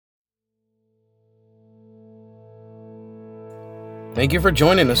Thank you for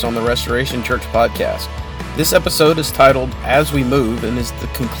joining us on the Restoration Church podcast. This episode is titled As We Move and is the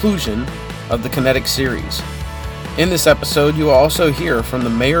conclusion of the Kinetic series. In this episode, you will also hear from the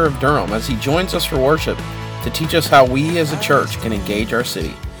Mayor of Durham as he joins us for worship to teach us how we as a church can engage our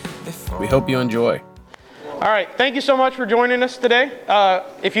city. We hope you enjoy. All right, thank you so much for joining us today.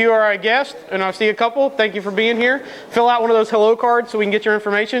 If you are a guest, and I see a couple, thank you for being here. Fill out one of those hello cards so we can get your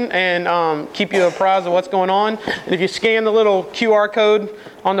information and keep you apprised of what's going on. And if you scan the little QR code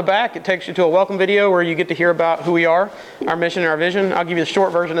on the back, it takes you to a welcome video where you get to hear about who we are, our mission, and our vision. I'll give you the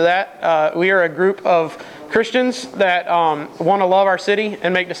short version of that. We are a group of Christians that want to love our city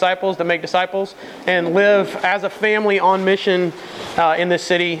and make disciples that make disciples and live as a family on mission in this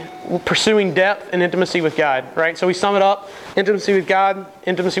city, pursuing depth and intimacy with God, right? So we sum it up, intimacy with God,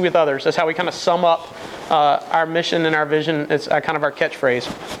 intimacy with others. That's how we kind of sum up our mission and our vision. It's kind of our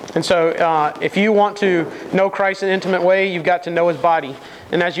catchphrase. And so if you want to know Christ in an intimate way, you've got to know His body.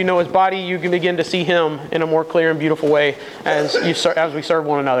 And as you know His body, you can begin to see Him in a more clear and beautiful way as we serve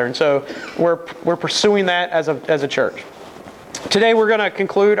one another. And so we're pursuing that as a church. Today we're going to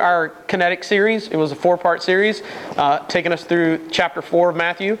conclude our Kinetic series. It was a 4-part series, taking us through chapter 4 of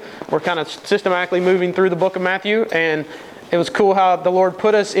Matthew. We're kind of systematically moving through the book of Matthew, and it was cool how the Lord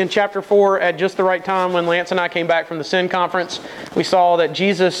put us in chapter 4 at just the right time when Lance and I came back from the Sin Conference. We saw that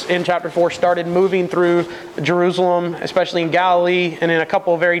Jesus in chapter 4 started moving through Jerusalem, especially in Galilee and in a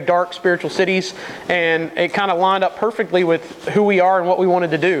couple of very dark spiritual cities. And it kind of lined up perfectly with who we are and what we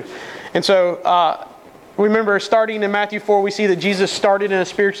wanted to do. And so remember, starting in Matthew 4, we see that Jesus started in a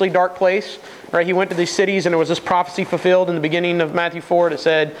spiritually dark place. Right? He went to these cities and there was this prophecy fulfilled in the beginning of Matthew 4 that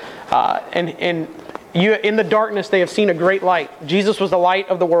said, in the darkness they have seen a great light. Jesus was the light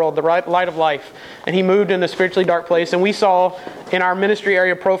of the world, the light of life. And He moved in a spiritually dark place. And we saw in our ministry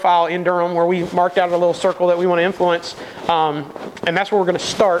area profile in Durham, where we marked out a little circle that we want to influence. And that's where we're going to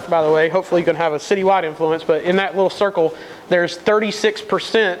start, by the way. Hopefully you can have a citywide influence. But in that little circle, there's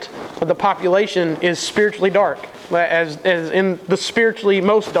 36% of the population is spiritually dark. As in the spiritually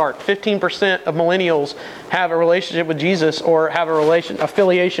most dark, 15% of millennials have a relationship with Jesus or have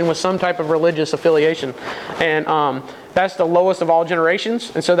affiliation with some type of religious affiliation. And that's the lowest of all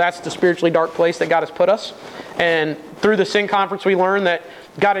generations. And so that's the spiritually dark place that God has put us. And through the Sin Conference, we learned that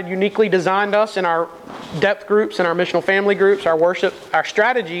God had uniquely designed us in our depth groups and our missional family groups, our worship, our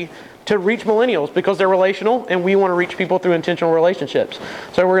strategy to reach millennials because they're relational and we want to reach people through intentional relationships.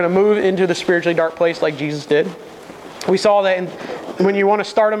 So we're going to move into the spiritually dark place like Jesus did. We saw that when you want to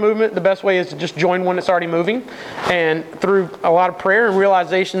start a movement, the best way is to just join one that's already moving. And through a lot of prayer and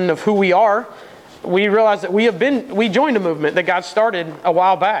realization of who we are, we realized that we joined a movement that God started a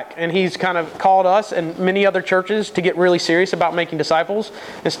while back. And He's kind of called us and many other churches to get really serious about making disciples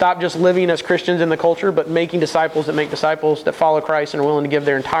and stop just living as Christians in the culture, but making disciples that make disciples that follow Christ and are willing to give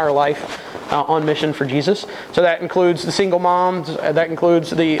their entire life on mission for Jesus. So that includes the single moms, that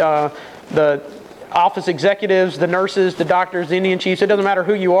includes the office executives, the nurses, the doctors, the Indian chiefs. It doesn't matter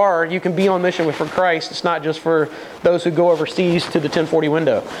who you are. You can be on mission for Christ. It's not just for those who go overseas to the 1040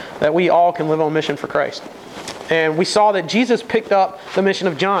 window. That we all can live on mission for Christ. And we saw that Jesus picked up the mission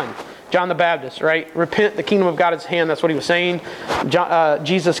of John the Baptist, right? Repent, the kingdom of God is at hand. That's what He was saying.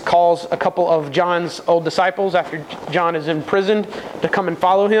 Jesus calls a couple of John's old disciples after John is imprisoned to come and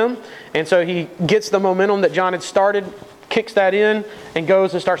follow Him. And so He gets the momentum that John had started, kicks that in, and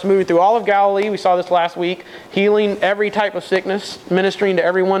goes and starts moving through all of Galilee. We saw this last week, healing every type of sickness, ministering to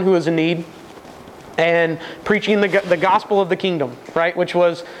everyone who is in need, and preaching the gospel of the kingdom, right? Which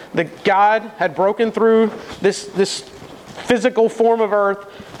was that God had broken through this physical form of earth.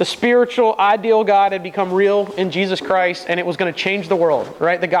 The spiritual ideal God had become real in Jesus Christ, and it was going to change the world,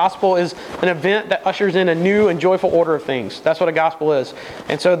 right? The gospel is an event that ushers in a new and joyful order of things. That's what a gospel is.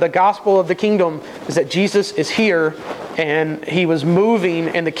 And so the gospel of the kingdom is that Jesus is here, and He was moving,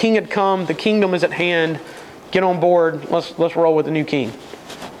 and the King had come. The kingdom is at hand. Get on board. Let's roll with the new King.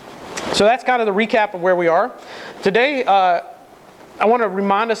 So that's kind of the recap of where we are. Today, I want to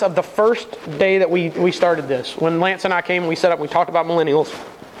remind us of the first day that we started this. When Lance and I came and we set up, we talked about millennials.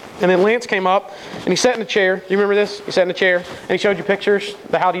 And then Lance came up and he sat in a chair. Do you remember this? He sat in a chair and he showed you pictures,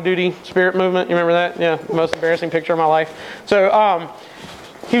 the Howdy Doody Spirit movement. You remember that? Yeah, the most embarrassing picture of my life. So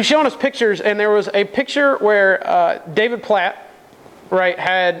he was showing us pictures, and there was a picture where David Platt, right,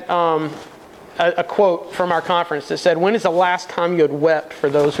 had a quote from our conference that said, "When is the last time you had wept for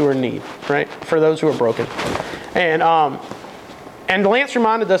those who are in need?" Right? For those who are broken. And Lance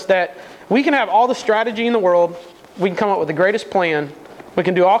reminded us that we can have all the strategy in the world. We can come up with the greatest plan. We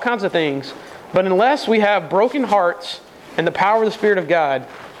can do all kinds of things. But unless we have broken hearts and the power of the Spirit of God,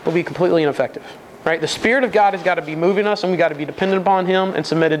 we'll be completely ineffective. Right? The Spirit of God has got to be moving us, and we've got to be dependent upon Him and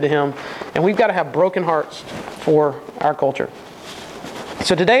submitted to Him. And we've got to have broken hearts for our culture.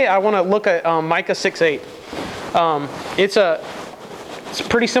 So today I want to look at Micah 6:8. It's a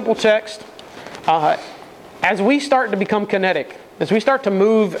pretty simple text. As we start to become kinetic, as we start to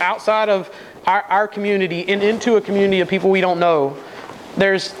move outside of our community and into a community of people we don't know,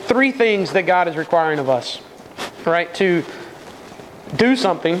 there's three things that God is requiring of us. Right? To do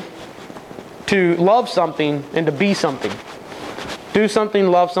something, to love something, and to be something. Do something,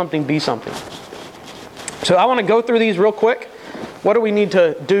 love something, be something. So I want to go through these real quick. What do we need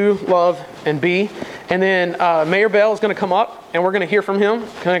to do, love, and be? And then Mayor Bell is going to come up, and we're going to hear from him,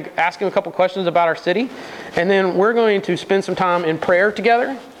 kind of ask him a couple questions about our city. And then we're going to spend some time in prayer together,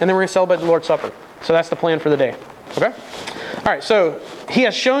 and then we're going to celebrate the Lord's Supper. So that's the plan for the day. Okay? All right, so He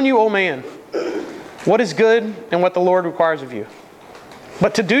has shown you, O man, what is good and what the Lord requires of you.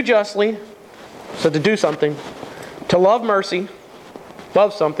 But to do justly, so to do something, to love mercy,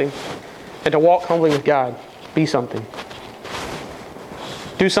 love something, and to walk humbly with God, be something.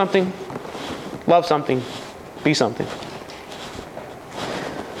 Do something, love something, be something.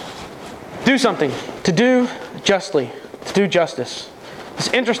 Do something, to do justly, to do justice. It's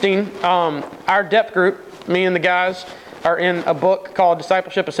interesting, our depth group, me and the guys, are in a book called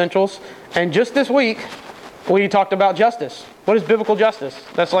Discipleship Essentials, and just this week, we talked about justice. What is biblical justice?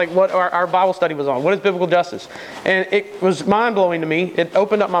 That's like what our Bible study was on. What is biblical justice? And it was mind-blowing to me. It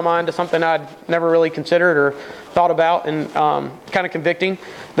opened up my mind to something I'd never really considered or thought about, and kind of convicting.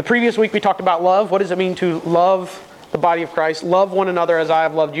 The previous week we talked about love. What does it mean to love the body of Christ? Love one another as I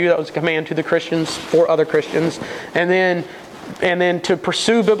have loved you. That was a command to the Christians for other Christians. And then to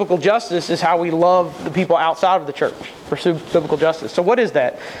pursue biblical justice is how we love the people outside of the church. Pursue biblical justice. So what is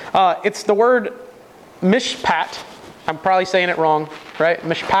that? It's the word mishpat. I'm probably saying it wrong, right?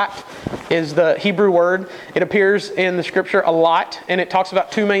 Mishpat is the Hebrew word. It appears in the scripture a lot, and it talks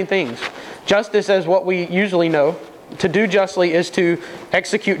about two main things. Justice is what we usually know. To do justly is to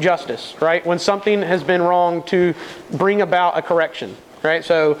execute justice, right? When something has been wrong, to bring about a correction, right?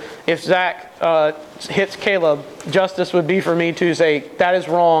 So if Zach hits Caleb, justice would be for me to say, that is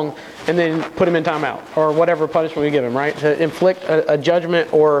wrong, and then put him in timeout, or whatever punishment we give him, right? To inflict a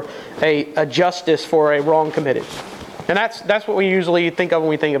judgment or a justice for a wrong committed. And that's what we usually think of when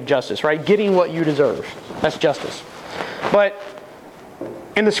we think of justice, right? Getting what you deserve. That's justice. But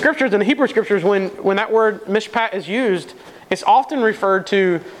in the scriptures, in the Hebrew scriptures, when that word mishpat is used, it's often referred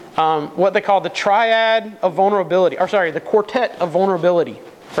to what they call the triad of vulnerability, the quartet of vulnerability,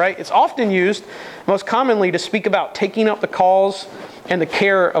 right? It's often used, most commonly, to speak about taking up the cause and the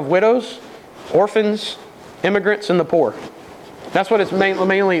care of widows, orphans, immigrants, and the poor. That's what it's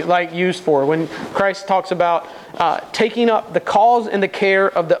mainly like used for when Christ talks about taking up the cause and the care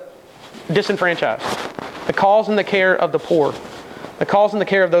of the disenfranchised, the cause and the care of the poor, the cause and the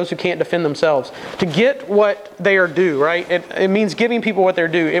care of those who can't defend themselves. To get what they are due, right? It means giving people what they're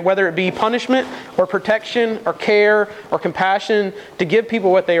due, whether it be punishment or protection or care or compassion, to give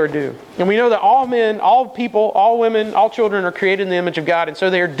people what they are due. And we know that all men, all people, all women, all children are created in the image of God, and so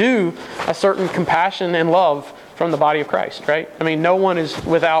they are due a certain compassion and love from the body of Christ, right? I mean, no one is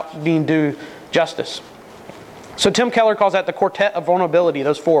without being due justice. So Tim Keller calls that the quartet of vulnerability,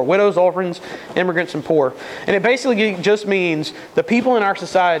 those four: widows, orphans, immigrants, and poor. And it basically just means the people in our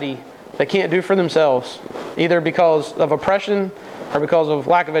society that can't do for themselves, either because of oppression or because of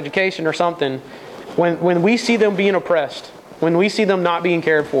lack of education or something. When we see them being oppressed, when we see them not being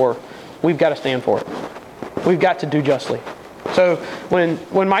cared for, we've got to stand for it. We've got to do justly. So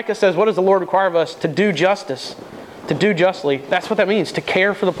when Micah says, what does the Lord require of us? To do justice, to do justly, that's what that means, to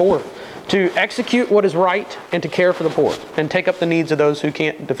care for the poor, to execute what is right, and to care for the poor, and take up the needs of those who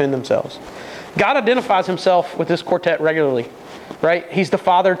can't defend themselves. God identifies himself with this quartet regularly, right? He's the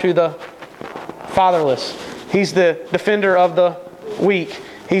father to the fatherless. He's the defender of the weak.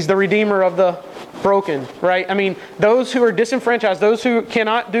 He's the redeemer of the broken, right? I mean, those who are disenfranchised, those who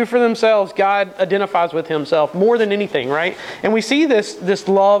cannot do for themselves, God identifies with himself more than anything, right? And we see this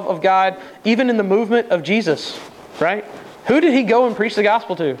love of God even in the movement of Jesus, right? Who did he go and preach the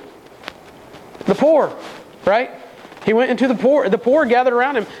gospel to? The poor, right? He went into the poor. The poor gathered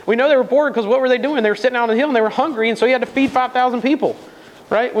around him. We know they were poor because what were they doing? They were sitting out on the hill and they were hungry, and so he had to feed 5,000 people.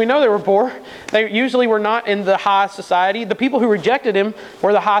 Right? We know they were poor. They usually were not in the high society. The people who rejected him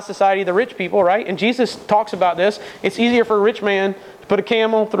were the high society, the rich people, right? And Jesus talks about this. It's easier for a rich man to put a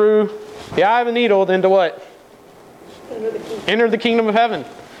camel through the eye of a needle than to what? Enter the kingdom of heaven,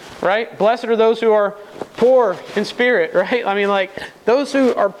 right? Blessed are those who are poor in spirit, right? I mean, like, those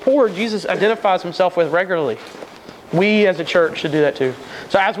who are poor, Jesus identifies himself with regularly. We as a church should do that too.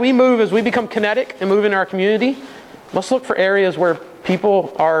 So as we become kinetic and move in our community, let's look for areas where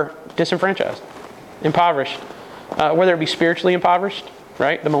people are disenfranchised, impoverished, whether it be spiritually impoverished,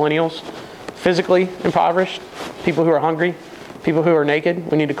 right? The millennials, physically impoverished, people who are hungry, people who are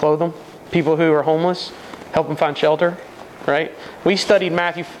naked, we need to clothe them, people who are homeless, help them find shelter, right? We studied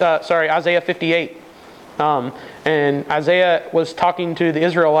Isaiah 58. And Isaiah was talking to the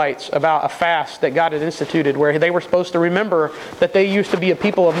Israelites about a fast that God had instituted where they were supposed to remember that they used to be a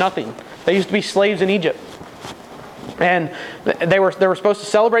people of nothing. They used to be slaves in Egypt. And they were supposed to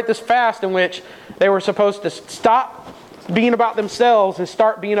celebrate this fast in which they were supposed to stop being about themselves and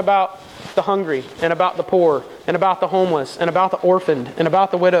start being about the hungry and about the poor and about the homeless and about the orphaned and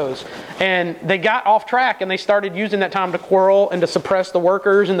about the widows. And they got off track and they started using that time to quarrel and to suppress the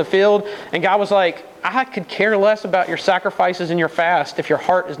workers in the field. And God was like, I could care less about your sacrifices and your fast if your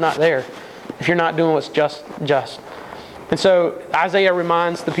heart is not there, if you're not doing what's just. And so Isaiah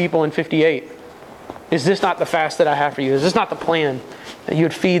reminds the people in 58, is this not the fast that I have for you? Is this not the plan that you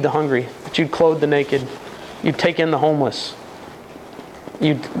would feed the hungry, that you'd clothe the naked, you'd take in the homeless,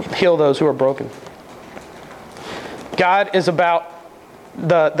 you'd heal those who are broken? God is about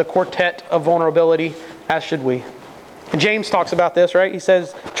the quartet of vulnerability, as should we. And James talks about this, right? He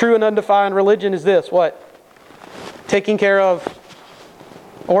says, true and undefiled religion is this, what? Taking care of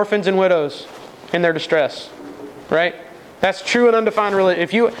orphans and widows in their distress, right? That's true and undefiled religion.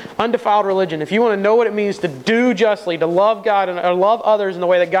 If you want to know what it means to do justly, to love God and or love others in the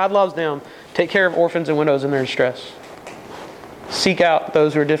way that God loves them, take care of orphans and widows in their distress. Seek out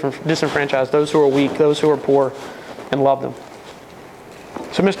those who are disenfranchised, those who are weak, those who are poor, and love them.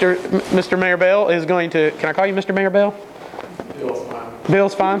 So Mr. Mayor Bale is going to, can I call you Mr. Mayor Bale? Bill's fine.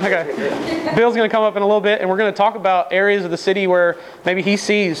 Bill's fine? Okay. Bill's going to come up in a little bit, and we're going to talk about areas of the city where maybe he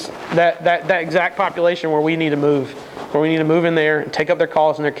sees that exact population where we need to move. Where we need to move in there and take up their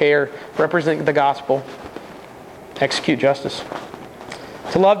cause and their care, represent the gospel, execute justice.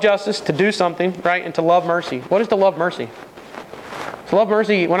 To love justice, to do something, right? And to love mercy. What is to love mercy? To love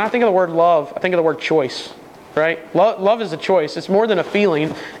mercy, when I think of the word love, I think of the word choice, right? Love is a choice. It's more than a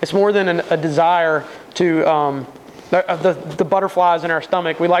feeling. It's more than a desire to, the butterflies in our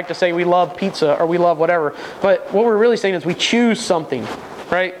stomach. We like to say we love pizza or we love whatever. But what we're really saying is we choose something,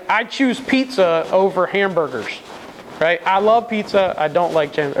 right? I choose pizza over hamburgers, right? I love pizza. I don't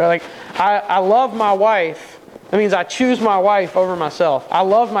like jam. Like I love my wife. That means I choose my wife over myself. I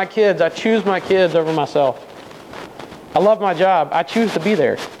love my kids. I choose my kids over myself. I love my job. I choose to be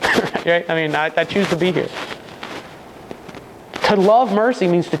there. Right? I mean, I choose to be here. To love mercy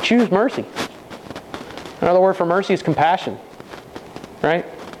means to choose mercy. Another word for mercy is compassion. Right?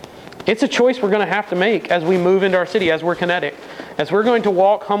 It's a choice we're going to have to make as we move into our city, as we're Kinetic. As we're going to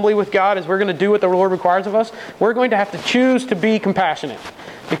walk humbly with God, as we're going to do what the Lord requires of us, we're going to have to choose to be compassionate.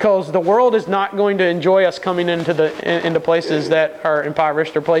 Because the world is not going to enjoy us coming into places that are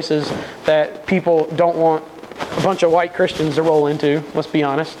impoverished or places that people don't want a bunch of white Christians to roll into. Let's be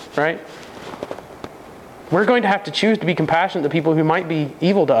honest, right? We're going to have to choose to be compassionate to people who might be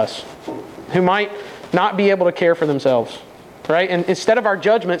evil to us, who might not be able to care for themselves, right? And instead of our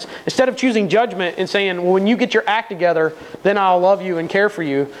judgments, instead of choosing judgment and saying, well, when you get your act together, then I'll love you and care for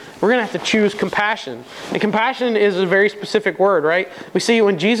you, we're going to have to choose compassion. And compassion is a very specific word, right? We see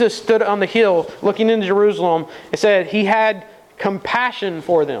when Jesus stood on the hill looking into Jerusalem, it said he had compassion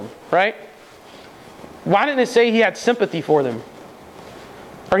for them, right? Why didn't it say he had sympathy for them?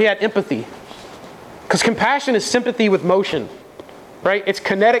 Or he had empathy? Because compassion is sympathy with motion, right? It's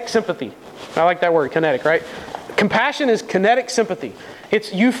kinetic sympathy. I like that word, kinetic, right? Compassion is kinetic sympathy.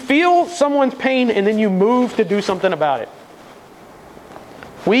 It's you feel someone's pain and then you move to do something about it.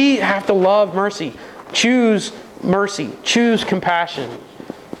 We have to love mercy. Choose mercy. Choose compassion.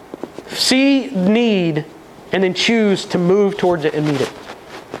 See need and then choose to move towards it and meet it.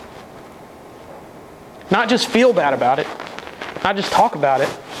 Not just feel bad about it. Not just talk about it.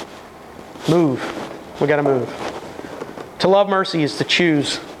 Move. We got to move. To love mercy is to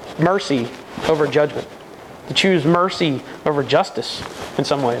choose mercy over judgment. To choose mercy over justice in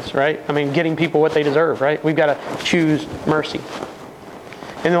some ways, right? I mean, getting people what they deserve, right? We've got to choose mercy.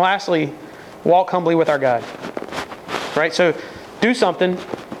 And then lastly, walk humbly with our God. Right? So do something,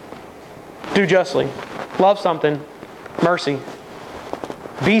 do justly. Love something, mercy.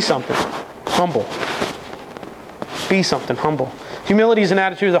 Be something, humble. Be something, humble. Humility is an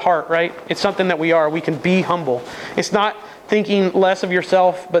attitude of the heart, right? It's something that we are. We can be humble. It's not thinking less of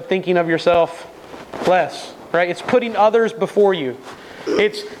yourself, but thinking of yourself less, right? It's putting others before you.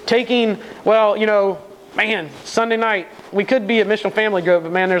 It's taking, well, man, Sunday night, we could be at Missional Family Group,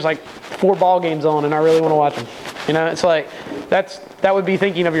 but man, there's like 4 ball games on and I really want to watch them. You know, it's like, that would be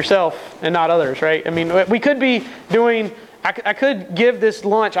thinking of yourself and not others, right? I mean, we could be doing, I could give this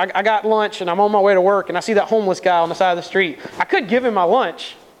lunch. I got lunch and I'm on my way to work and I see that homeless guy on the side of the street. I could give him my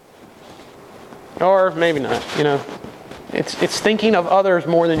lunch. Or maybe not, you know. It's thinking of others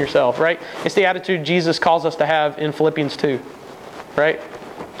more than yourself, right? It's the attitude Jesus calls us to have in Philippians 2, right?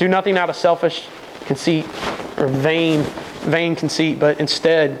 Do nothing out of selfish conceit or vain conceit, but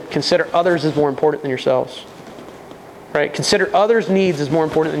instead consider others as more important than yourselves, right? Consider others' needs as more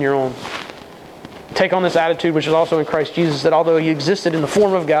important than your own. Take on this attitude, which is also in Christ Jesus, that although he existed in the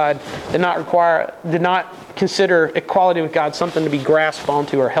form of God, did not consider equality with God something to be grasped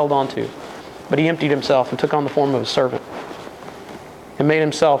onto or held onto. But he emptied himself and took on the form of a servant and made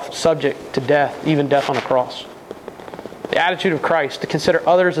himself subject to death, even death on a cross. The attitude of Christ, to consider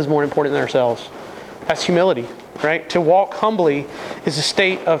others as more important than ourselves. That's humility, right? To walk humbly is a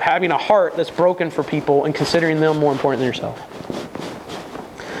state of having a heart that's broken for people and considering them more important than yourself.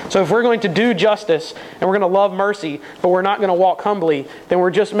 So if we're going to do justice and we're going to love mercy, but we're not going to walk humbly, then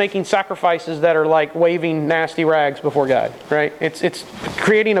we're just making sacrifices that are like waving nasty rags before God, right? It's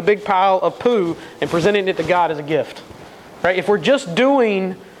creating a big pile of poo and presenting it to God as a gift, right? If we're just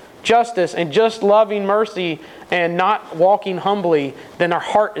doing justice and just loving mercy and not walking humbly, then our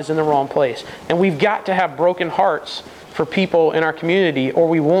heart is in the wrong place. And we've got to have broken hearts for people in our community, or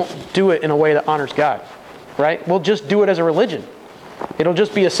we won't do it in a way that honors God, right? We'll just do it as a religion. It'll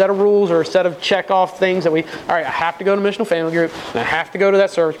just be a set of rules or a set of check-off things that all right, I have to go to Missional Family Group, and I have to go to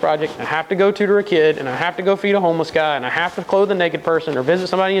that service project, and I have to go tutor a kid, and I have to go feed a homeless guy, and I have to clothe a naked person or visit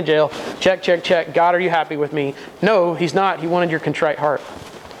somebody in jail. Check, check, check. God, are you happy with me? No, he's not. He wanted your contrite heart.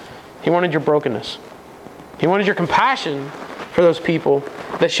 He wanted your brokenness. He wanted your compassion for those people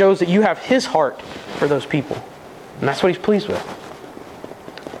that shows that you have his heart for those people. And that's what he's pleased with.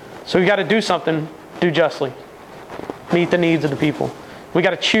 So we've got to do something, do justly. Meet the needs of the people. We got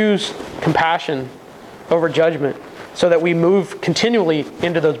to choose compassion over judgment so that we move continually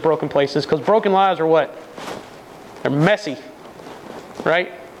into those broken places, because broken lives are what? They're messy,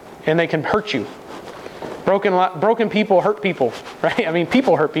 right? And they can hurt you. Broken people hurt people, right? I mean,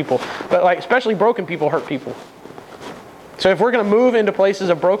 people hurt people, but like especially broken people hurt people. So if we're going to move into places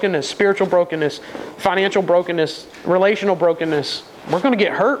of brokenness, spiritual brokenness, financial brokenness, relational brokenness, we're going to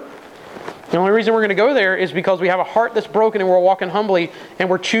get hurt. The only reason we're going to go there is because we have a heart that's broken and we're walking humbly and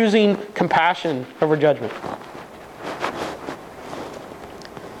we're choosing compassion over judgment.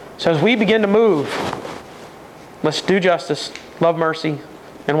 So as we begin to move, let's do justice, love mercy,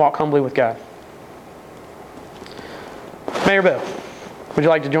 and walk humbly with God. Mayor Bill, would you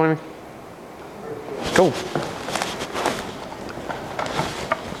like to join me? Cool.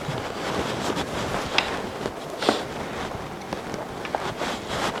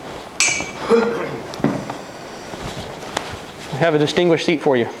 I have a distinguished seat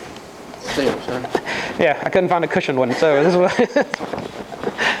for you. Yeah, I couldn't find a cushioned one, so this is what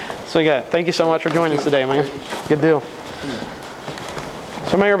so we got. Thank you so much for joining us today, man. Good deal.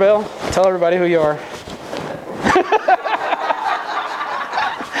 So Mayor Bell, tell everybody who you are.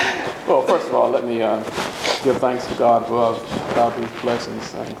 Well, first of all, let me give thanks to God for God's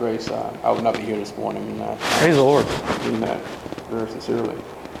blessings and grace. I would not be here this morning. Praise the Lord. Mean that very sincerely.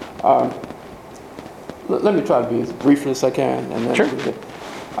 Let me try to be as brief as I can. And then sure.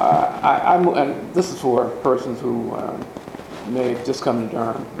 And this is for persons who may have just come to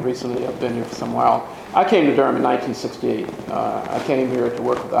Durham recently. I've been here for some while. I came to Durham in 1968. I came here to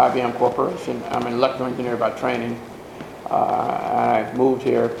work with the IBM Corporation. I'm an electrical engineer by training. I moved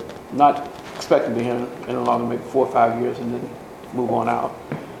here not expecting to be here any longer, maybe 4 or 5 years, and then move on out.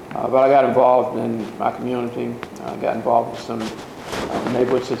 But I got involved in my community. I got involved with some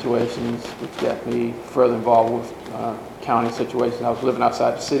neighborhood situations, which got me further involved with county situations. I was living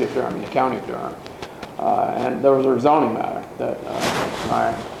outside the city of Durham, in the county of Durham. And there was a rezoning matter that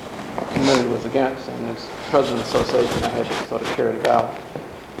my community was against, and as president of the association, I had to sort of carry it out.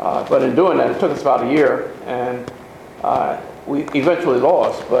 But in doing that, it took us about a year, and we eventually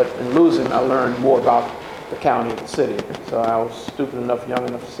lost. But in losing, I learned more about the county and the city. So I was stupid enough, young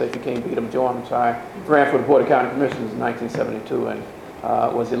enough to say, if you can't beat them, join them. So I ran for the Board of County Commissioners in 1972 and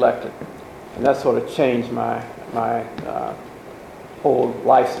was elected. And that sort of changed my whole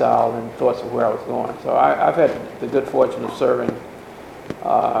lifestyle and thoughts of where I was going. So I've had the good fortune of serving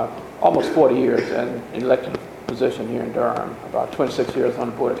almost 40 years in an elected position here in Durham, about 26 years on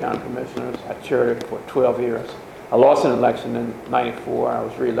the Board of County Commissioners. I chaired it for 12 years. I lost an election in 94. I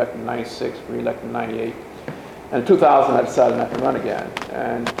was re-elected in 96, re-elected in 98. And in 2000, I decided not to run again.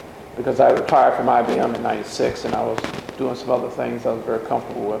 And because I retired from IBM in '96 and I was doing some other things I was very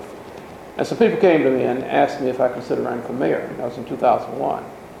comfortable with. And some people came to me and asked me if I considered running for mayor. And that was in 2001.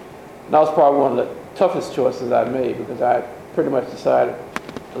 And that was probably one of the toughest choices I made because I pretty much decided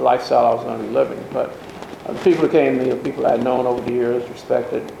the lifestyle I was going to be living. But the people who came to me are people I had known over the years,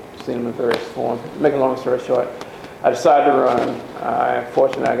 respected, seen them in various forms. To make a long story short, I decided to run.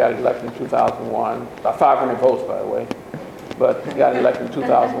 Fortunately, I got elected in 2001, about 500 votes, by the way, but got elected in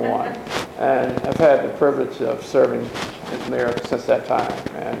 2001. And I've had the privilege of serving as mayor since that time.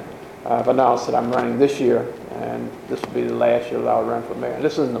 And I've announced that I'm running this year, and this will be the last year that I'll run for mayor. And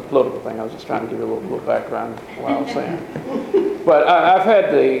this isn't a political thing. I was just trying to give you a little background on what I was saying. But I've had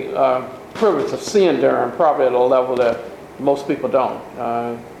the privilege of seeing Durham probably at a level that most people don't,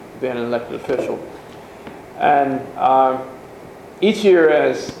 being an elected official. And each year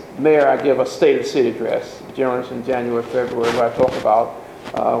as mayor, I give a State of the City address, generally in January, February, where I talk about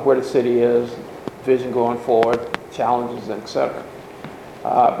where the city is, vision going forward, challenges, and et cetera.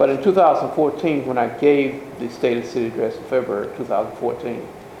 But in 2014, when I gave the State of the City address in February 2014,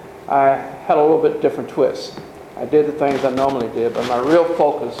 I had a little bit different twist. I did the things I normally did, but my real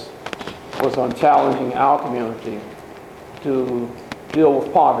focus was on challenging our community to deal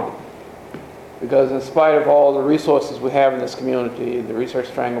with poverty. Because in spite of all the resources we have in this community, the Research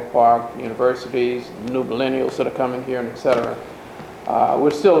Triangle Park, universities, new millennials that are coming here, and et cetera,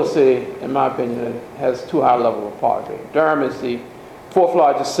 we're still a city, in my opinion, that has too high a level of poverty. Durham is the fourth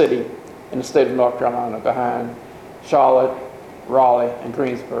largest city in the state of North Carolina, behind Charlotte, Raleigh, and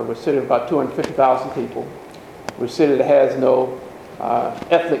Greensboro. We're a city of about 250,000 people. We're a city that has no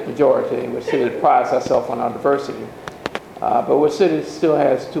ethnic majority. We're a city that prides ourselves on our diversity. But we're a city that still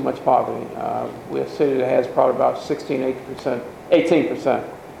has too much poverty. We're a city that has probably about 18%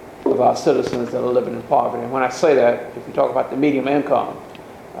 of our citizens that are living in poverty. And when I say that, if you talk about the median income,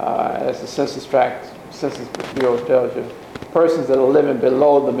 as the Census Bureau tells you, persons that are living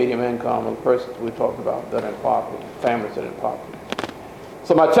below the median income are the persons we talked about that are in poverty, families that are in poverty.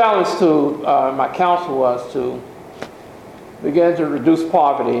 So my challenge to my council was to begin to reduce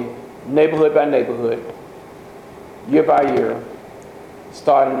poverty neighborhood by neighborhood, year by year,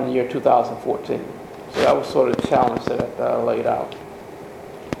 starting in the year 2014. So that was sort of the challenge that I laid out.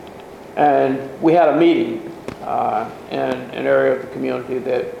 And we had a meeting in an area of the community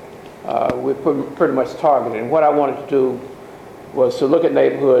that we pretty much targeted. And what I wanted to do was to look at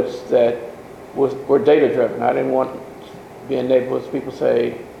neighborhoods that were data-driven. I didn't want to be in neighborhoods people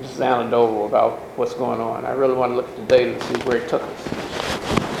say, this is anecdotal about what's going on. I really want to look at the data to see where it took us.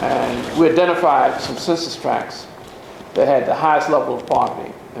 And we identified some census tracts that had the highest level of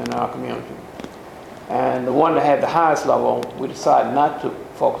poverty in our community. And the one that had the highest level, we decided not to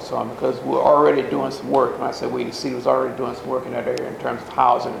focus on because we're already doing some work. When I say we, the city was already doing some work in that area in terms of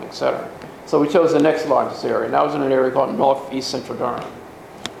housing, et cetera. So we chose the next largest area, and that was in an area called Northeast Central Durham.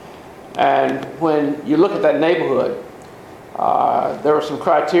 And when you look at that neighborhood, there were some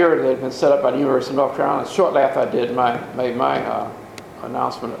criteria that had been set up by the University of North Carolina shortly after I made my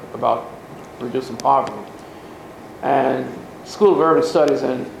announcement about reducing poverty. And School of Urban Studies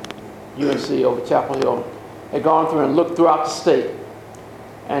in UNC over Chapel Hill had gone through and looked throughout the state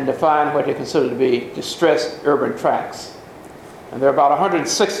and defined what they considered to be distressed urban tracts. And there are about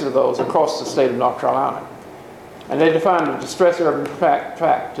 160 of those across the state of North Carolina. And they defined a distressed urban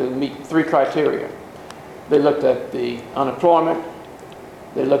tract to meet three criteria. They looked at the unemployment,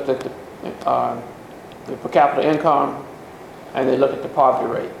 they looked at the per capita income, and they looked at the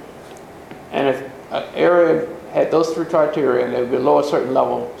poverty rate. And if an area had those three criteria and they were below a certain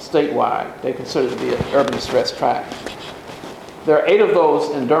level statewide, they considered it to be an urban distress tract. There are 8 of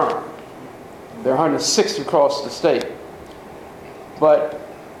those in Durham. There are 160 across the state. But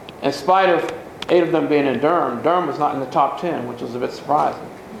in spite of 8 of them being in Durham, Durham was not in the top 10, which was a bit surprising.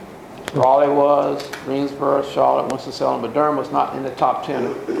 Raleigh was, Greensboro, Charlotte, Winston-Salem, but Durham was not in the top 10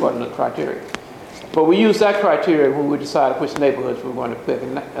 according to the criteria. But we used that criteria when we decided which neighborhoods we were going to pick.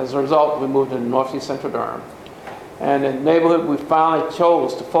 And as a result, we moved into Northeast Central Durham. And the neighborhood we finally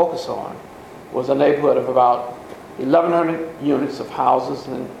chose to focus on was a neighborhood of about 1,100 units of houses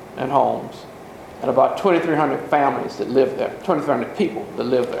and homes, and about 2,300 families that live there, 2,300 people that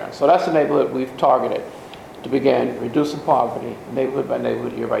live there. So that's the neighborhood we've targeted to begin reducing poverty, neighborhood by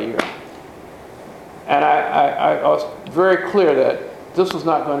neighborhood, year by year. And I was very clear that this was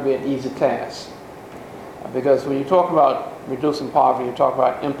not going to be an easy task. Because when you talk about reducing poverty, you talk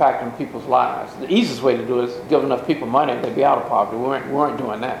about impacting people's lives. The easiest way to do it is give enough people money and they'd be out of poverty. We weren't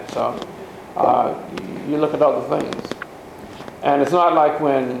doing that. So you look at other things. And it's not like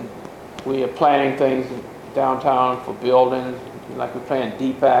when we are planning things downtown for buildings, Like we're playing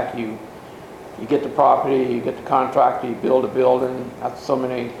DPAC, you get the property, you get the contractor, you build a building, after so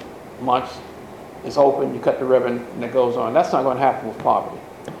many months, it's open, you cut the ribbon, and it goes on. That's not going to happen with poverty.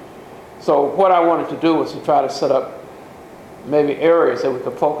 So what I wanted to do was to try to set up maybe areas that we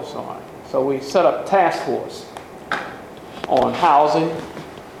could focus on. So we set up a task force on housing,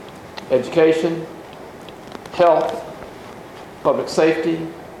 education, health, public safety,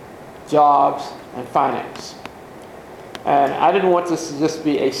 jobs, and finance. And I didn't want this to just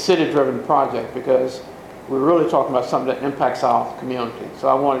be a city-driven project because we're really talking about something that impacts our community. So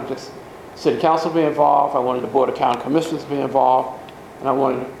I wanted just City Council to be involved, I wanted the Board of County Commissioners to be involved, and I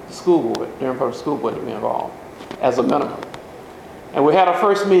wanted the school board, Durham Public School Board, to be involved as a minimum. And we had our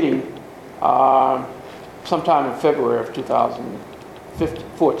first meeting sometime in February of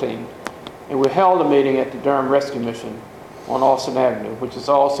 2014, and we held a meeting at the Durham Rescue Mission on Austin Avenue, which is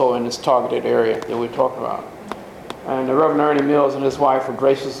also in this targeted area that we're talking about. And the Reverend Ernie Mills and his wife were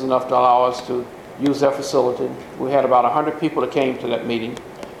gracious enough to allow us to use their facility. We had about 100 people that came to that meeting,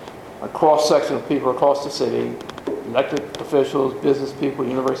 a cross-section of people across the city, elected officials, business people,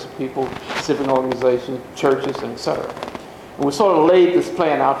 university people, civic organizations, churches, and etc. And we sort of laid this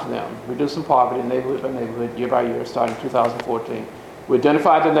plan out to them, reducing poverty neighborhood by neighborhood, year by year, starting in 2014. We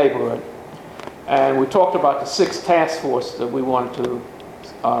identified the neighborhood, and we talked about the 6 task forces that we wanted to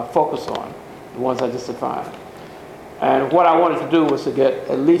focus on, the ones I just defined. And what I wanted to do was to get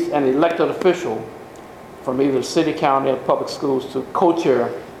at least an elected official from either the city, county, or public schools to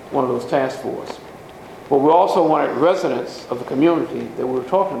co-chair one of those task forces. But we also wanted residents of the community that we were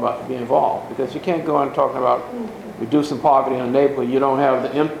talking about to be involved, because you can't go on talking about reducing poverty in a neighborhood. You don't have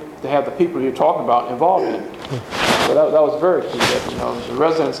the people you're talking about involved in it. So that was very key, that the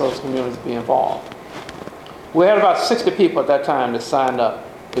residents of those communities be involved. We had about 60 people at that time that signed up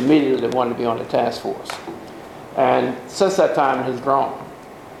immediately that wanted to be on the task force. And since that time, it has grown.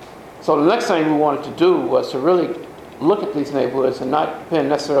 So the next thing we wanted to do was to really look at these neighborhoods and not depend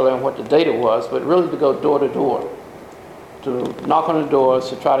necessarily on what the data was, but really to go door to door, to knock on the doors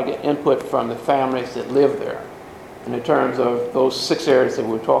to try to get input from the families that live there in terms of those 6 areas that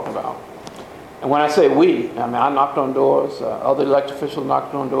we were talking about. And when I say we, I mean I knocked on doors, other elected officials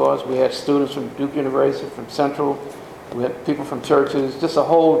knocked on doors. We had students from Duke University, from Central, we had people from churches, just a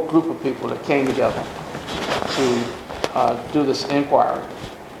whole group of people that came together to do this inquiry.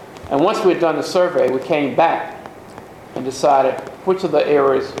 And once we had done the survey, we came back and decided which of the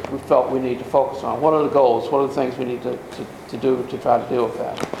areas we felt we need to focus on. What are the goals? What are the things we need to do to try to deal with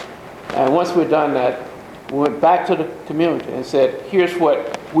that? And once we'd done that, we went back to the community and said, here's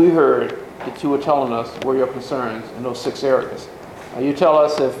what we heard that you were telling us were your concerns in those 6 areas. You tell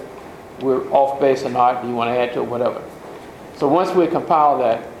us if we're off base or not, you want to add to it, whatever. So once we compiled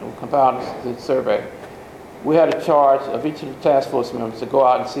that, we compiled the survey, we had a charge of each of the task force members to go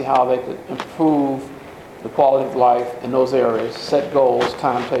out and see how they could improve the quality of life in those areas, set goals,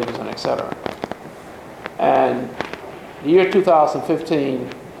 timetables, and etc. And the year 2015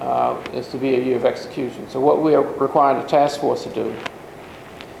 is to be a year of execution. So what we are requiring the task force to do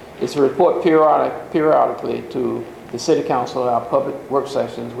is to report periodically to the City Council at our public work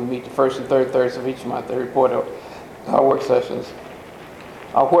sessions. We meet the first and third Thursdays of each month. They report our work sessions,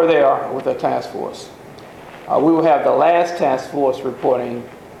 where they are with their task force. We will have the last task force reporting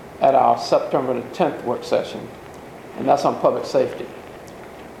at our September the 10th work session, and that's on public safety.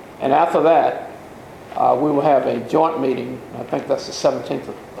 And after that, we will have a joint meeting, I think that's the 17th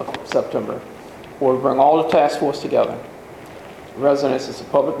of September, where we bring all the task force together, residents, it's a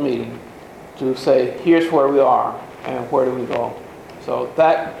public meeting, to say, here's where we are and where do we go. So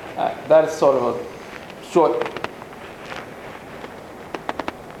that is sort of a short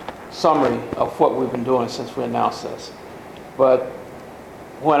summary of what we've been doing since we announced this. But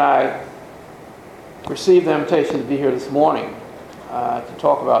when I received the invitation to be here this morning to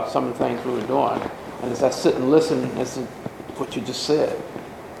talk about some of the things we were doing, and as I sit and listen to what you just said,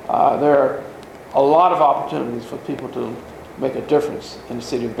 there are a lot of opportunities for people to make a difference in the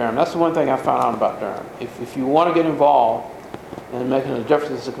city of Durham. That's the one thing I found out about Durham. If you want to get involved in making a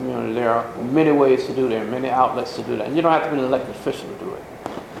difference in the community, there are many ways to do that, many outlets to do that. And you don't have to be an elected official to do it.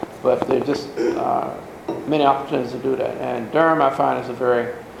 But there are just many opportunities to do that. And Durham, I find, is a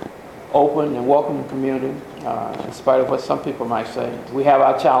very open and welcoming community, in spite of what some people might say. We have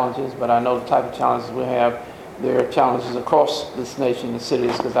our challenges, but I know the type of challenges we have. There are challenges across this nation, the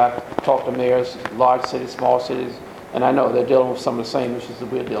cities, because I've talked to mayors, large cities, small cities, and I know they're dealing with some of the same issues that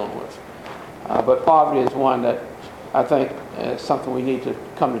we're dealing with. But poverty is one that I think is something we need to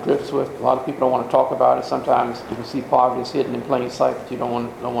come to grips with. A lot of people don't want to talk about it. Sometimes you can see poverty is hidden in plain sight, but you don't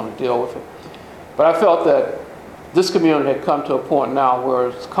want to deal with it. But I felt that this community had come to a point now where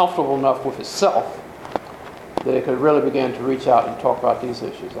it's comfortable enough with itself that it could really begin to reach out and talk about these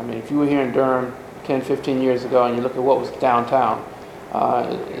issues. I mean, if you were here in Durham 10, 15 years ago and you look at what was downtown,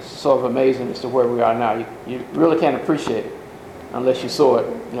 it's sort of amazing as to where we are now. You really can't appreciate it unless you saw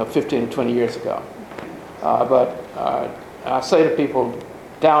it, 15 or 20 years ago. But I say to people,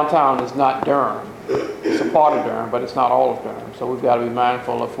 downtown is not Durham. It's a part of Durham, but it's not all of Durham. So we've got to be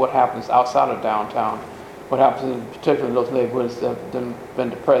mindful of what happens outside of downtown, what happens in particular in those neighborhoods that have been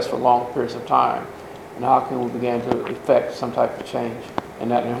depressed for long periods of time, and how can we begin to effect some type of change. And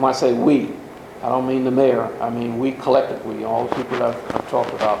when I say we, I don't mean the mayor. I mean we collectively, all the people that I've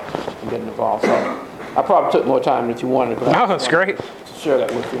talked about and getting involved. So I probably took more time than you wanted, but no, that's great. To share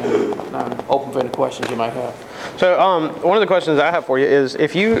that with you. And I'm open for any questions you might have. So one of the questions I have for you is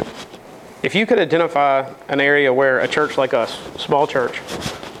if you could identify an area where a church like us, small church,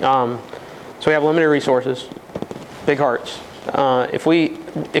 so we have limited resources, big hearts.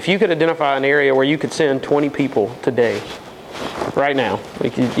 If you could identify an area where you could send 20 people today, right now,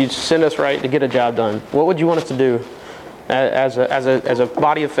 you'd send us right to get a job done, what would you want us to do as a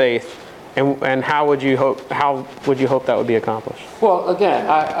body of faith, and how would you hope that would be accomplished? Well, again,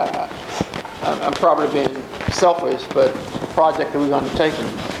 I'm probably being selfish, but the project that we've undertaken,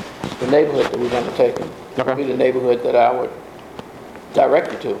 the neighborhood that we've undertaken, would be the neighborhood that I would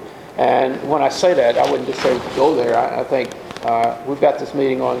direct you to. And when I say that, I wouldn't just say go there. I think we've got this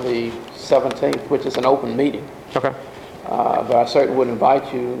meeting on the 17th, which is an open meeting. Okay. But I certainly would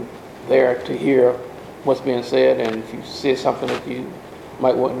invite you there to hear what's being said, and if you see something that you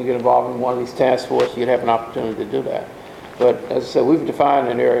might want to get involved in one of these task forces, you'd have an opportunity to do that. But as I said, we've defined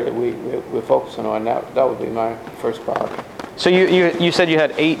an area that we're focusing on. That would be my first priority. So you said you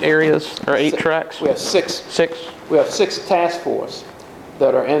had 8 areas or 8 tracks? We have 6. 6? We have 6 task forces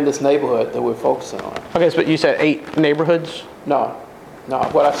that are in this neighborhood that we're focusing on. Okay, so you said 8 neighborhoods? No.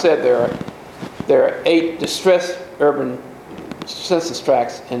 What I said, there are 8 distressed urban census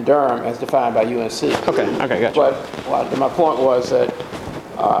tracts in Durham as defined by UNC. Okay, gotcha. But my point was that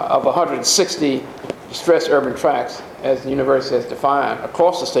of 160 distressed urban tracts, as the university has defined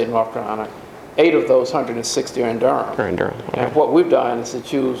across the state of North Carolina, 8 of those 160 are in Durham. Are in Durham. Okay. And what we've done is to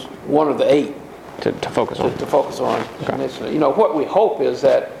choose one of the 8 to focus on. To focus on initially. What we hope is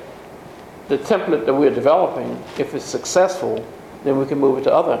that the template that we're developing, if it's successful, then we can move it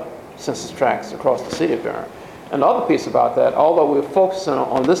to other census tracts across the city of Durham. And the other piece about that, although we're focusing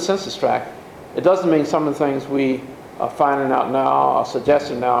on this census tract, it doesn't mean some of the things we are finding out now or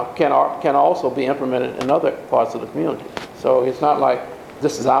suggesting now can also be implemented in other parts of the community. So it's not like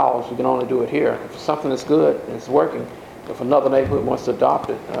this is ours, we can only do it here. If something is good and it's working, if another neighborhood wants to adopt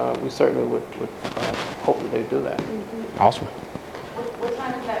it, we certainly would hope that they do that. Mm-hmm. Awesome. What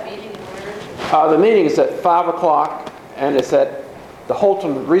time is that meeting and where is it? The meeting is at 5 o'clock and it's at the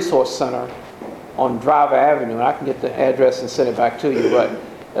Holton Resource Center on Driver Avenue. And I can get the address and send it back to you, but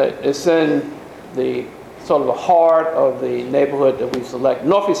it's in the sort of the heart of the neighborhood that we've selected.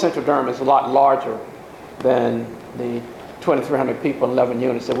 Northeast Central Durham is a lot larger than the 2,300 people and 11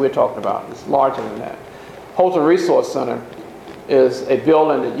 units that we're talking about. It's larger than that. Holton Resource Center is a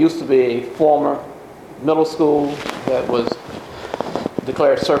building that used to be a former middle school that was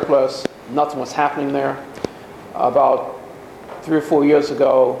declared surplus. Nothing was happening there. About 3 or 4 years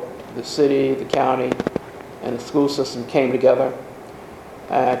ago, the city, the county, and the school system came together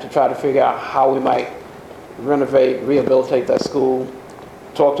to try to figure out how we might renovate, rehabilitate that school,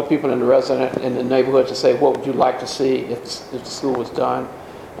 talk to people in the neighborhood to say, what would you like to see if the school was done?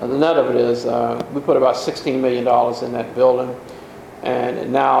 The net of it is we put about $16 million in that building,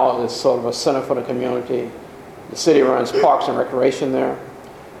 and now it's sort of a center for the community. The city runs parks and recreation there.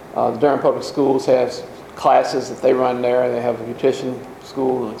 The Durham Public Schools has classes that they run there. They have a beautician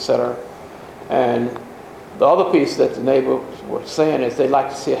school, etc. And the other piece that the neighbors were saying is they'd like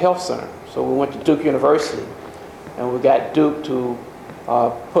to see a health center. So we went to Duke University, and we got Duke to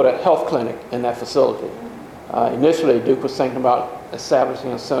put a health clinic in that facility. Initially, Duke was thinking about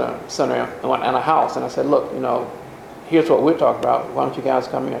establishing a center and a house, and I said, look, here's what we're talking about. Why don't you guys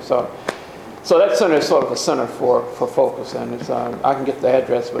come here? So that center is sort of a center for focus, and it's I can get the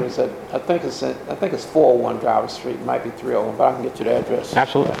address, but it's I think it's 401 Driver Street. It might be 301, but I can get you the address.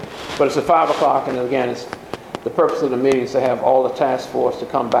 Absolutely. But it's at 5 o'clock, and again, it's the purpose of the meeting is to have all the task force to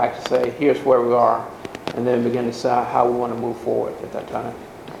come back to say, here's where we are, and then begin to decide how we want to move forward at that time.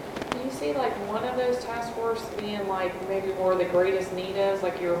 Do you see like one of those task force being like maybe where the greatest need is,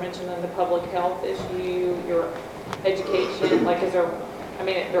 like you were mentioning the public health issue, your education, like is there, I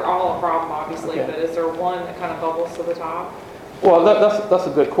mean, they're all a problem obviously, but is there one that kind of bubbles to the top? Well, that's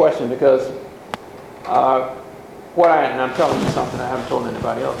a good question because and I'm telling you something I haven't told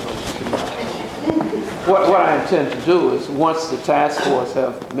anybody else. What I intend to do is, once the task force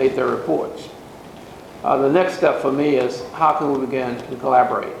have made their reports, the next step for me is how can we begin to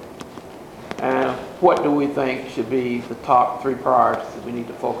collaborate? And what do we think should be the top 3 priorities that we need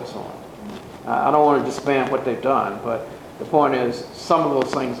to focus on? I don't want to disband what they've done, but the point is some of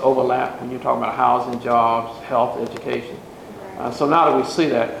those things overlap when you're talking about housing, jobs, health, education. So now that we see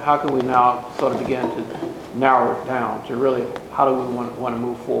that, how can we now sort of begin to narrow it down to really how do we want to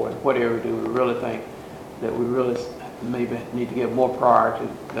move forward? What area do we really think that we really maybe need to give more priority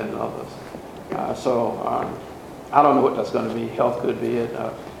than others? I don't know what that's going to be. Health could be it.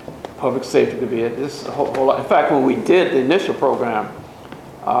 Public safety could be it. This a whole lot. In fact, when we did the initial program,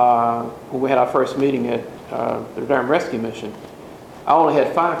 when we had our first meeting at the Durham Rescue Mission, I only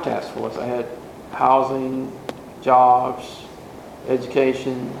had 5 task force. I had housing, jobs,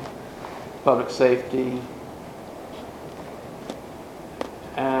 education, public safety,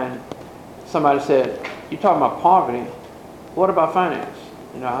 and somebody said, "You're talking about poverty. What about finance?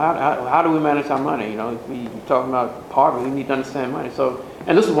 You know, how do we manage our money? You know, if you're talking about poverty, we need to understand money." So,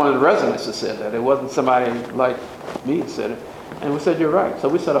 and this is one of the residents that said that. It wasn't somebody like me that said it. And we said, "You're right." So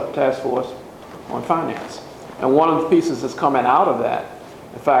we set up a task force on finance. And one of the pieces that's coming out of that,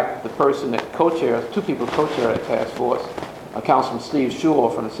 in fact, the person that co-chairs, 2 people co-chair that task force, Councilman Steve Shule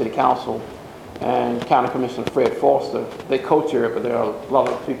from the City Council and County Commissioner Fred Foster, they co-chair it, but there are a lot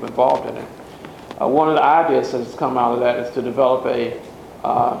of people involved in it. One of the ideas that's come out of that is to develop a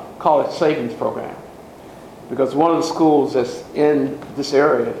college savings program. Because one of the schools that's in this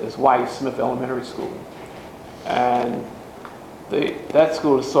area is White Smith Elementary School. And that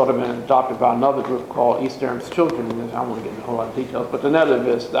school has sort of been adopted by another group called East Durham's Children. I don't want to get into a whole lot of details, but the narrative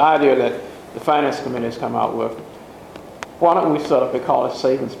is the idea that the Finance Committee has come out with. Why don't we set up a college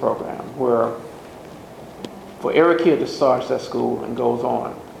savings program where for every kid that starts that school and goes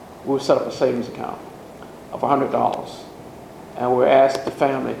on, we'll set up a savings account of $100. And we'll ask the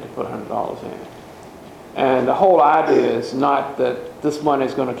family to put $100 in. And the whole idea is not that this money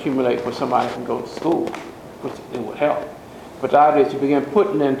is going to accumulate where somebody can go to school, which it would help. But the idea is to begin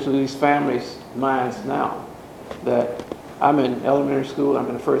putting into these families' minds now that I'm in elementary school, I'm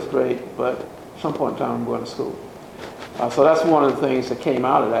in the 1st grade, but at some point in time I'm going to school. So that's one of the things that came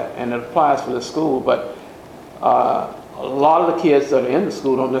out of that, and it applies for the school, but a lot of the kids that are in the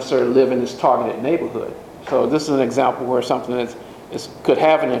school don't necessarily live in this targeted neighborhood. So this is an example where something that could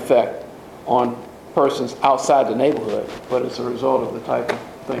have an effect on persons outside the neighborhood, but it's a result of the type of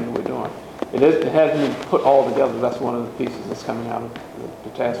thing that we're doing. It hasn't been put all together. That's one of the pieces that's coming out of the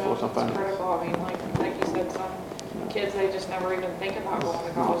task force on finance. It's incredible. I mean, like you said, some kids, they just never even think about going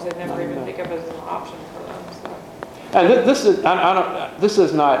to college. They never even think of it as an option for them. So. And this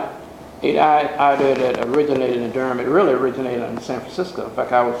is not an idea that originated in Durham. It really originated in San Francisco. In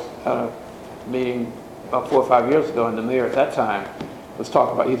fact, I was at a meeting about 4 or 5 years ago, and the mayor at that time was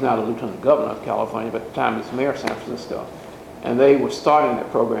talking about, he's now the lieutenant governor of California, but at the time he was mayor of San Francisco. And they were starting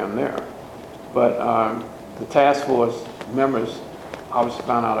that program there. But the task force members obviously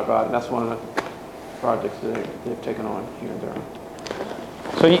found out about it, and that's one of the projects that they've taken on here in Durham.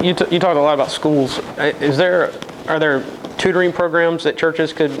 So you talked a lot about schools. Are there tutoring programs that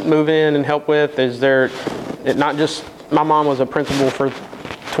churches could move in and help with? Is there, not just, my mom was a principal for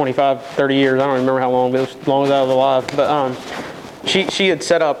 25, 30 years. I don't remember how long, but as long as I was alive. But she had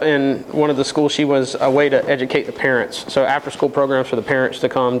set up in one of the schools, she was a way to educate the parents. So after school programs for the parents to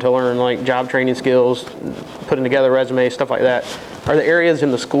come to learn like job training skills, putting together resumes, stuff like that. Are there areas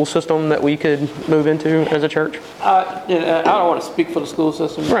in the school system that we could move into as a church? I don't want to speak for the school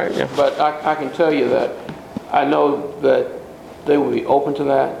system, right? Yeah. But I can tell you that I know that they will be open to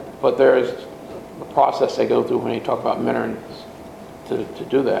that, but there is a process they go through when you talk about mentoring to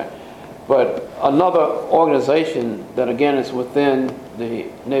do that. But another organization that again is within the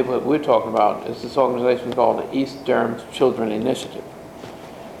neighborhood we're talking about is this organization called the East Durham Children Initiative.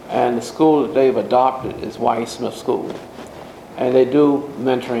 And the school that they've adopted is Y.E. Smith School. And they do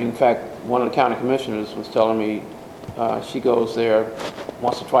mentoring. In fact, one of the county commissioners was telling me she goes there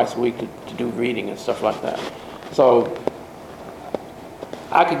once or twice a week to do reading and stuff like that. So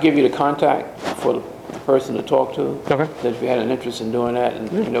I could give you the contact for the person to talk to. Okay. That if you had an interest in doing that, and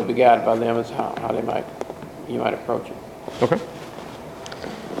be guided by them as how you might approach it. Okay.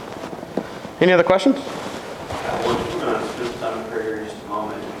 Any other questions? We're going to spend some time in prayer here in just a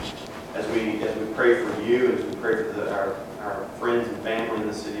moment. As we pray for you, and as we pray for our friends and family in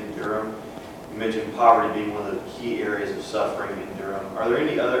the city of Durham, you mentioned poverty being one of the key areas of suffering in Durham. Are there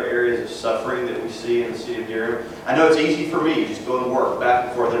any other areas of suffering that we see in the city of Durham? I know it's easy for me just going to work back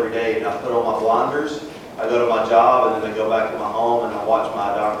and forth every day, and I put on my blinders I go to my job, and then I go back to my home, and I watch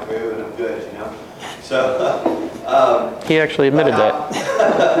my Doctor Who, and I'm good, you know? So, He actually admitted that.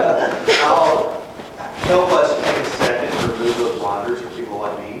 I'll help us take a second to remove those blinders for people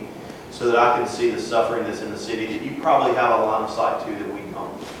like me, so that I can see the suffering that's in the city that you probably have a line of sight to that we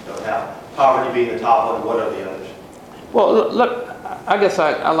don't have. Poverty being the top one, what are the others? Well, look, I guess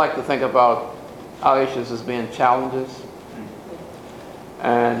I like to think about our issues as being challenges.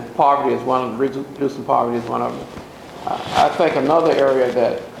 And poverty is one of them, reducing poverty is one of them. I think another area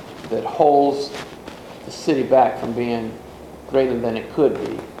that holds the city back from being greater than it could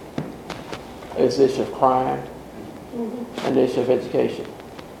be is the issue of crime and the issue of education.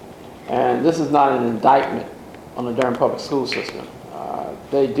 And this is not an indictment on the Durham public school system.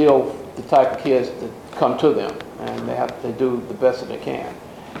 They deal with the type of kids that come to them, and they do the best that they can.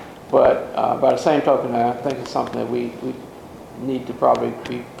 But by the same token, I think it's something that we need to probably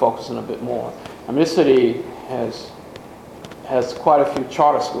be focusing a bit more. I mean, this city has quite a few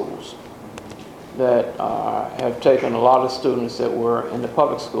charter schools that have taken a lot of students that were in the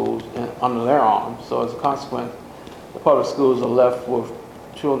public schools under their arms. So as a consequence, the public schools are left with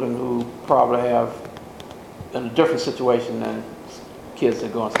children who probably have in a different situation than kids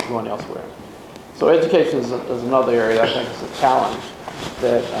that are going elsewhere. So education is another area that I think is a challenge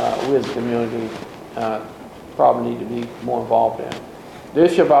that we as a community probably need to be more involved in. The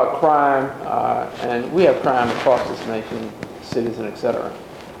issue about crime, and we have crime across this nation, cities and et cetera.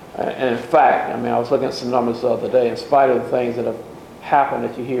 And in fact, I mean, I was looking at some numbers the other day, in spite of the things that have happened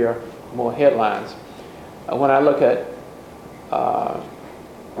that you hear more headlines. When I look at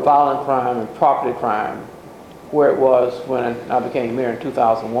violent crime and property crime, where it was when I became mayor in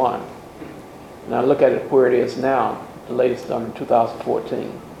 2001, and I look at it where it is now, the latest done in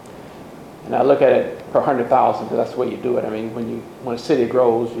 2014. And I look at it per 100,000, because that's the way you do it. I mean, when a city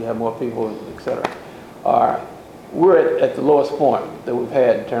grows, you have more people, et cetera. We're at the lowest point that we've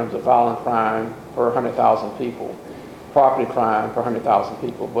had in terms of violent crime per 100,000 people, property crime per 100,000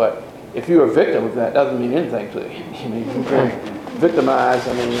 people. But if you're a victim of that, doesn't mean anything to you. I mean, if you've been victimized,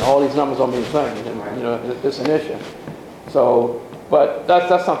 I mean, all these numbers don't mean a thing. And, you know, it's an issue. So, but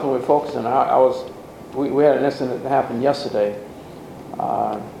that's something we're focusing on. We had an incident that happened yesterday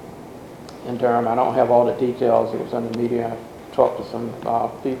in Durham. I don't have all the details. It was in the media. I talked to some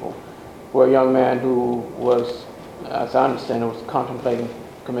people. Where a young man who was, as I understand it, was contemplating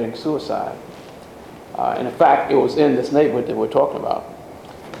committing suicide. And in fact, it was in this neighborhood that we're talking about.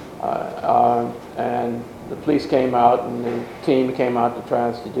 And the police came out, and the team came out to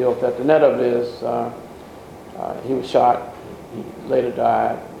try to deal with that. The net of it is he was shot, he later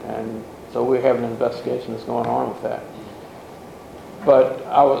died, and so we're having an investigation that's going on with that. But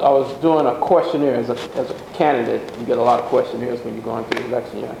I was doing a questionnaire as a candidate. You get a lot of questionnaires when you're going through the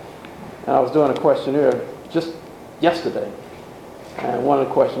election year. And I was doing a questionnaire just yesterday. And one of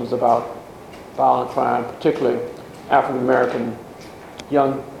the questions was about violent crime, particularly African American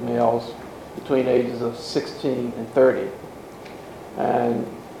young males between the ages of 16 and 30. And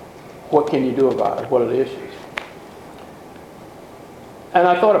what can you do about it? What are the issues? And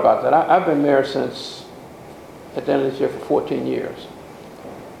I thought about that. I've been mayor since at the end of this year for 14 years.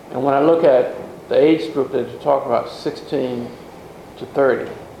 And when I look at the age group that you're talking about, 16 to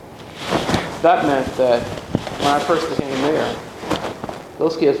 30, that meant that when I first became mayor,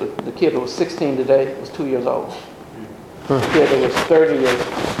 those kids, the kid that was 16 today was 2 years old. The kid that was 30 years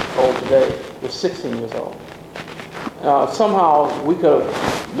old today was 16 years old. Somehow we could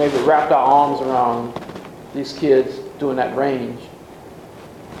have maybe wrapped our arms around these kids during that range,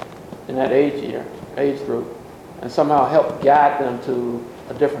 in that age group, and somehow help guide them to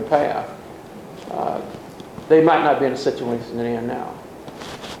a different path. They might not be in a situation they're in now.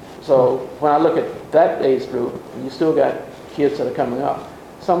 So when I look at that age group, and you still got kids that are coming up,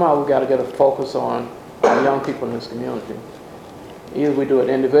 somehow we've got to get a focus on our young people in this community. Either we do it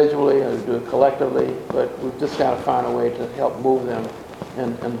individually or we do it collectively, but we've just got to find a way to help move them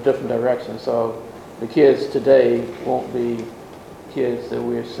in a different direction. So the kids today won't be kids that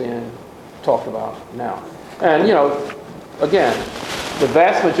we're seeing talked about now. And, you know, again, the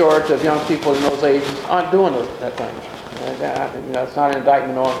vast majority of young people in those ages aren't doing that thing. And it's not an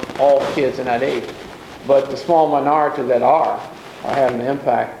indictment on all kids in that age. But the small minority that are having the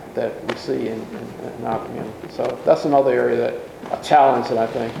impact that we see in our community. So that's another area a challenge that I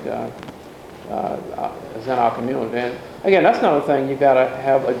think is in our community. And again, that's another thing you got to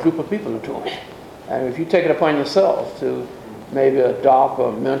have a group of people to do it. And if you take it upon yourself to maybe adopt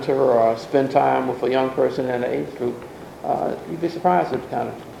or mentor or spend time with a young person in an age group, you'd be surprised at the kind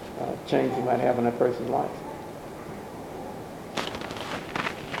of change you might have in that person's life.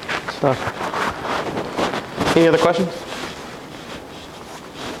 Stuff. Any other questions?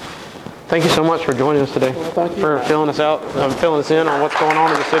 Thank you so much for joining us today, thank you. for filling us out, filling us in on what's going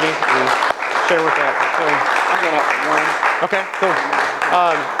on in the city, and share with that. Okay, cool.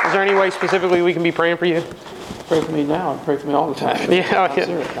 Is there any way specifically we can be praying for you? Pray for me now and pray for me all the time. Yeah.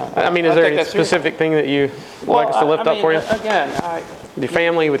 I mean, is there any specific thing that you would like us to lift up for you? Again, With your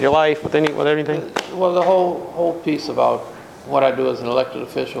family, with your life, with anything? well, the whole piece about what I do as an elected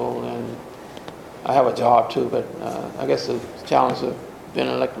official, and I have a job too, but I guess the challenge of being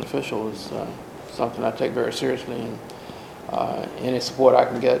an elected official is something I take very seriously, and any support I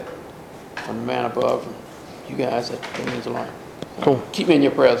can get from the man above, you guys, that means a lot. Cool. Keep me in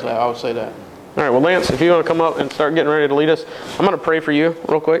your prayers, I would say that. All right, well, Lance, if you want to come up and start getting ready to lead us, I'm going to pray for you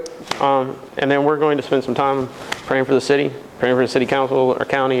real quick, and then we're going to spend some time praying for the city, praying for the city council, our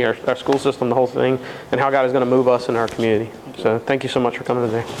county, our school system, the whole thing, and how God is going to move us in our community. So thank you so much for coming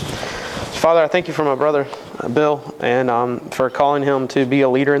today. Father, I thank you for my brother, Bill, and for calling him to be a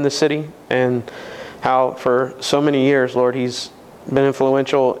leader in the city, and how for so many years, Lord, he's been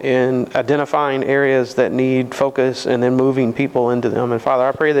influential in identifying areas that need focus and then moving people into them. And Father,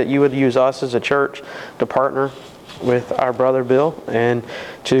 I pray that you would use us as a church to partner with our brother Bill and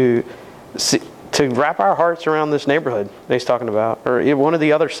to wrap our hearts around this neighborhood that he's talking about, or one of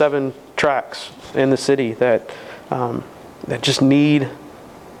the other 7 tracts in the city that just need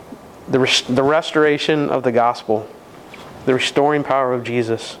the restoration of the gospel, the restoring power of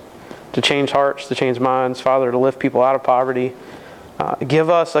Jesus to change hearts, to change minds, Father, to lift people out of poverty. Give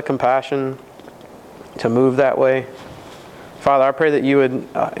us a compassion to move that way. Father, I pray that you would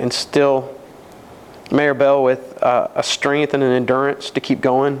instill Mayor Bell with a strength and an endurance to keep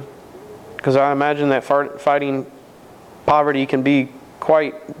going, because I imagine that fighting poverty can be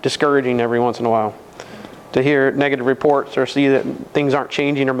quite discouraging every once in a while, to hear negative reports or see that things aren't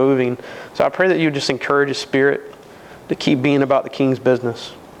changing or moving. So I pray that you just encourage his spirit to keep being about the King's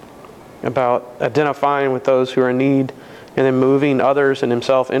business, about identifying with those who are in need, and then moving others and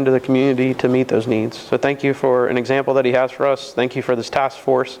himself into the community to meet those needs. So thank you for an example that he has for us. Thank you for this task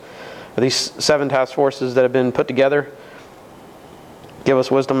force, these 7 task forces that have been put together. Give us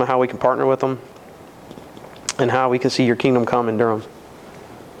wisdom on how we can partner with them and how we can see your kingdom come in Durham.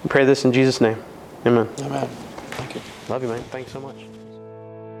 We pray this in Jesus' name. Amen. Amen. Thank you. Love you, man. Thanks so much.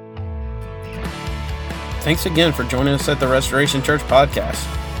 Thanks again for joining us at the Restoration Church Podcast.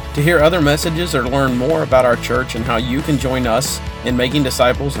 To hear other messages or learn more about our church and how you can join us in making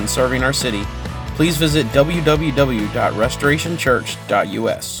disciples and serving our city, please visit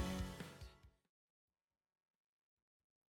www.restorationchurch.us.